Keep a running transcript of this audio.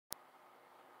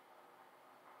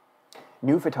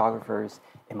New photographers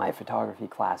in my photography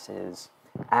classes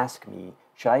ask me,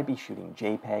 should I be shooting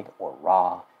JPEG or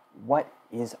RAW? What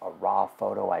is a RAW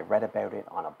photo? I read about it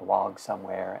on a blog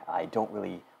somewhere. I don't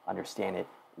really understand it.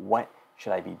 What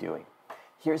should I be doing?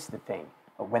 Here's the thing.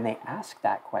 When they ask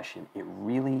that question, it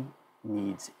really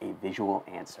needs a visual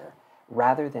answer.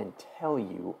 Rather than tell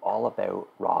you all about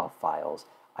RAW files,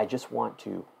 I just want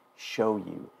to show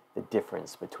you the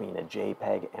difference between a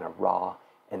JPEG and a RAW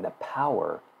and the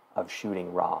power of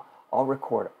shooting RAW. I'll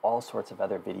record all sorts of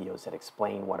other videos that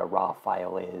explain what a RAW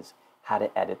file is, how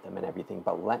to edit them and everything,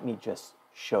 but let me just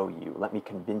show you, let me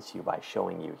convince you by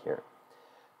showing you here.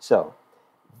 So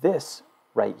this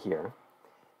right here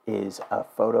is a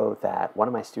photo that one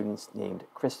of my students named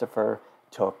Christopher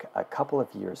took a couple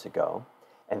of years ago,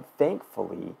 and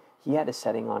thankfully he had a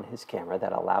setting on his camera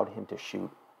that allowed him to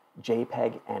shoot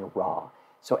JPEG and RAW.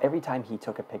 So every time he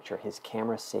took a picture, his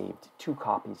camera saved 2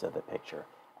 copies of the picture,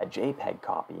 a JPEG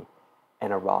copy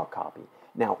and a RAW copy.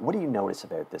 Now, what do you notice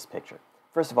about this picture?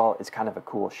 First of all, it's kind of a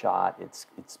cool shot. It's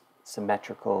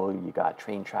symmetrical. You got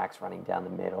train tracks running down the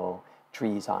middle,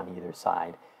 trees on either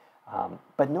side.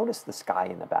 But notice the sky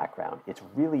in the background. It's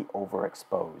really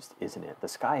overexposed, isn't it? The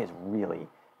sky is really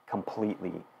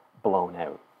completely blown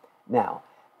out. Now,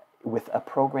 with a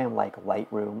program like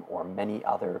Lightroom or many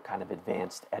other kind of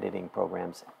advanced editing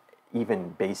programs, even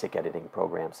basic editing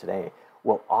programs today,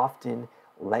 will often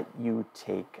let you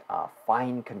take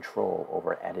fine control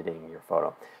over editing your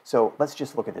photo. So let's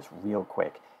just look at this real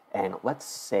quick. And let's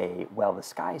say, well, the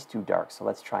sky is too dark, so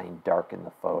let's try and darken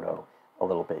the photo a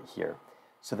little bit here.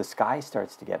 So the sky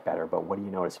starts to get better, but what do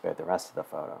you notice about the rest of the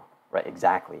photo? Right,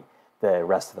 exactly. The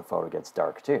rest of the photo gets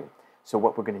dark too. So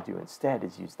what we're going to do instead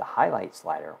is use the highlight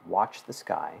slider, watch the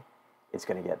sky. It's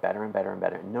going to get better and better and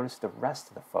better. And notice the rest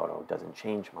of the photo doesn't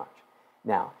change much.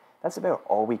 Now, that's about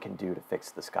all we can do to fix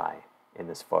the sky in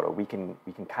this photo. We can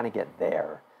kind of get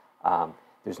there.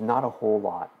 There's not a whole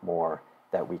lot more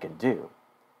that we can do.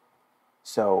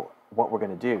 So what we're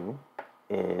going to do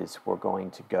is we're going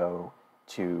to go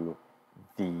to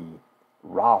the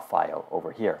RAW file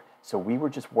over here. So we were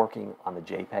just working on the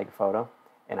JPEG photo,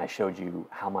 and I showed you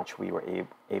how much we were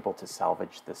able to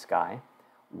salvage the sky.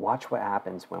 Watch what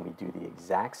happens when we do the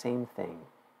exact same thing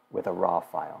with a RAW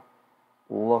file.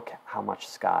 Look how much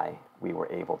sky we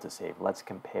were able to save. Let's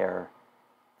compare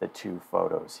the 2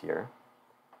 photos here,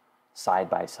 side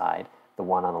by side. The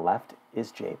one on the left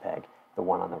is JPEG. The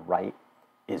one on the right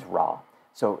is RAW.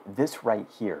 So this right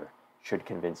here should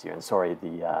convince you. And sorry,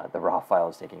 the RAW file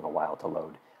is taking a while to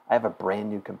load. I have a brand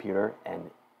new computer,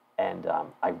 and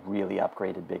I really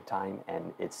upgraded big time,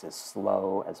 and it's as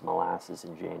slow as molasses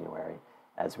in January,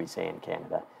 as we say in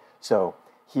Canada. So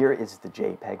here is the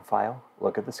JPEG file.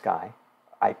 Look at the sky.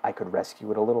 I could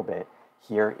rescue it a little bit.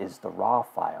 Here is the RAW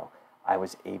file. I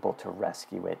was able to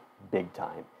rescue it big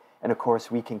time. And of course,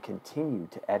 we can continue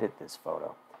to edit this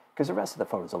photo because the rest of the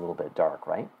photo is a little bit dark,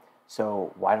 right?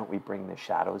 So why don't we bring the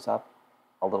shadows up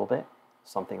a little bit,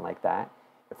 something like that.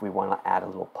 If we want to add a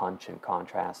little punch and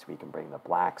contrast, we can bring the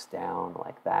blacks down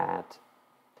like that.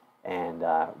 And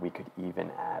we could even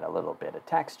add a little bit of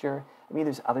texture. I mean,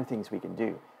 there's other things we can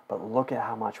do, but look at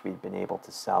how much we've been able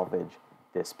to salvage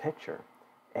this picture.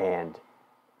 And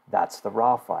that's the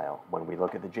RAW file. When we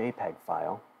look at the JPEG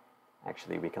file,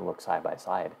 actually we can look side by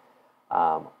side.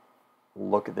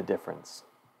 Look at the difference.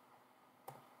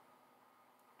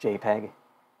 JPEG,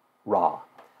 RAW.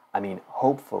 I mean,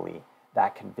 hopefully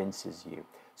that convinces you.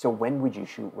 So when would you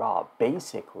shoot RAW?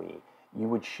 Basically, you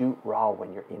would shoot RAW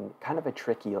when you're in kind of a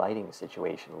tricky lighting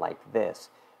situation like this,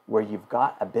 where you've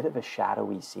got a bit of a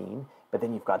shadowy scene, but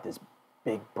then you've got this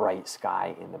big bright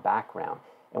sky in the background.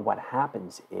 And what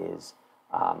happens is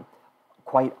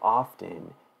quite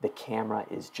often the camera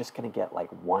is just going to get like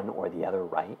one or the other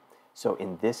right. So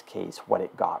in this case, what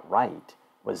it got right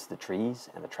was the trees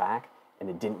and the track, and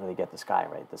it didn't really get the sky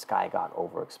right. The sky got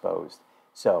overexposed.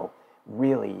 So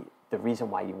really, the reason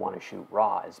why you want to shoot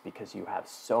RAW is because you have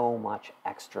so much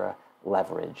extra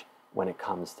leverage when it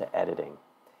comes to editing.